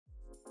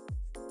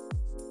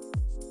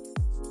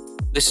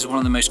This is one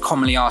of the most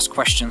commonly asked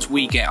questions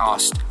we get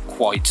asked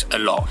quite a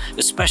lot,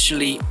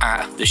 especially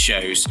at the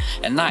shows,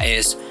 and that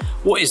is,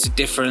 what is the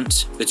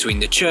difference between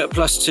the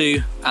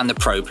CHIRP+2 and the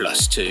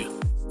PRO+2?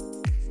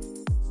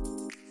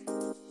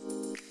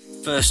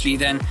 Firstly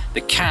then,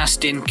 the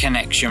cast-in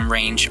connection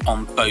range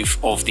on both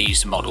of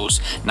these models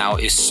now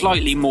is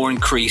slightly more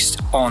increased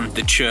on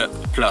the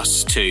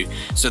CHIRP+2.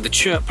 So the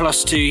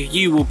CHIRP+2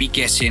 you will be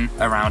getting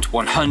around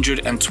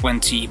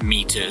 120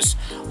 meters.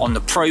 On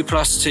the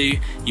PRO+2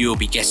 you will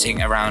be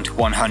getting around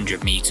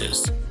 100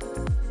 meters.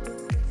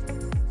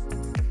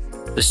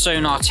 The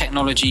sonar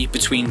technology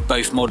between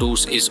both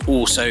models is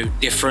also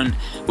different.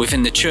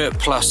 Within the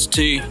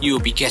CHIRP+2 you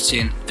will be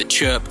getting the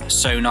CHIRP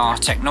sonar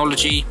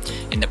technology.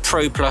 In the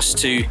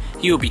PRO+2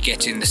 you will be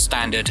getting the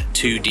standard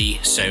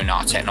 2D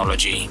sonar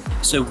technology.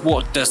 So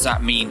what does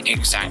that mean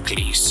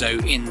exactly? So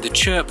in the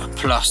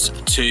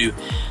CHIRP+2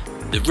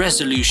 the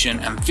resolution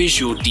and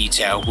visual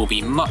detail will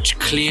be much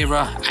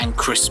clearer and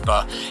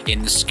crisper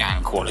in the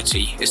scan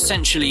quality.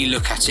 Essentially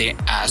look at it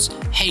as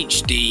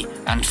HD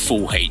and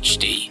full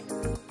HD.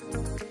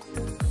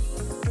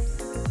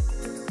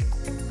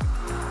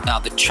 Now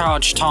the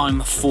charge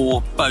time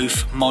for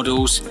both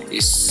models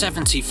is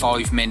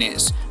 75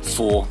 minutes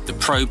for the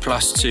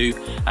PRO+2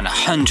 and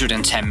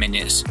 110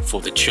 minutes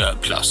for the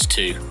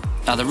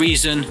CHIRP+2. Now the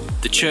reason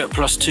the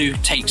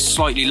CHIRP+2 takes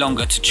slightly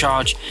longer to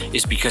charge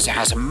is because it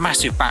has a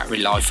massive battery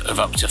life of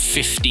up to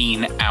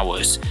 15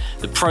 hours.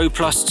 The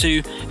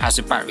PRO+2 has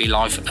a battery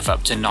life of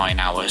up to 9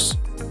 hours.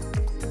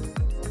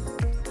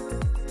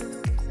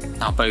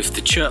 Now both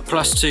the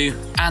CHIRP+2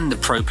 and the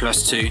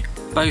PRO+2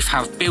 both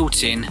have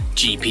built-in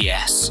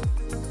GPS.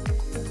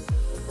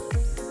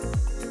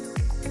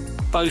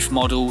 Both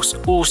models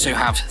also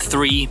have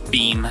 3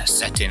 beam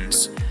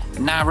settings: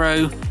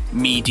 narrow,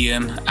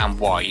 medium and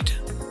wide.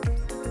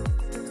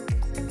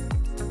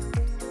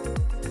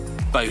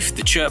 Both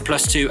the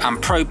CHIRP+2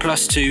 and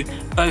PRO+2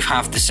 both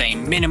have the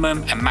same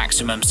minimum and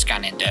maximum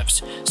scanning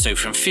depths, so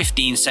from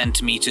 15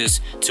 centimeters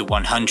to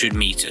 100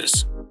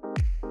 meters.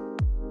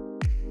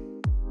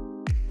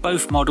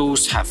 Both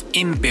models have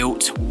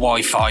inbuilt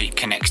Wi-Fi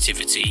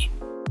connectivity.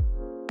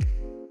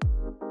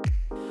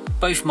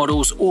 Both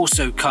models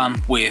also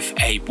come with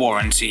a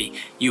warranty.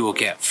 You will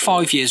get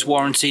 5 years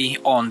warranty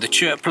on the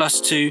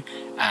CHIRP+2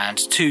 and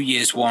 2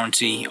 years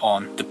warranty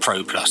on the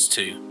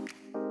PRO+2.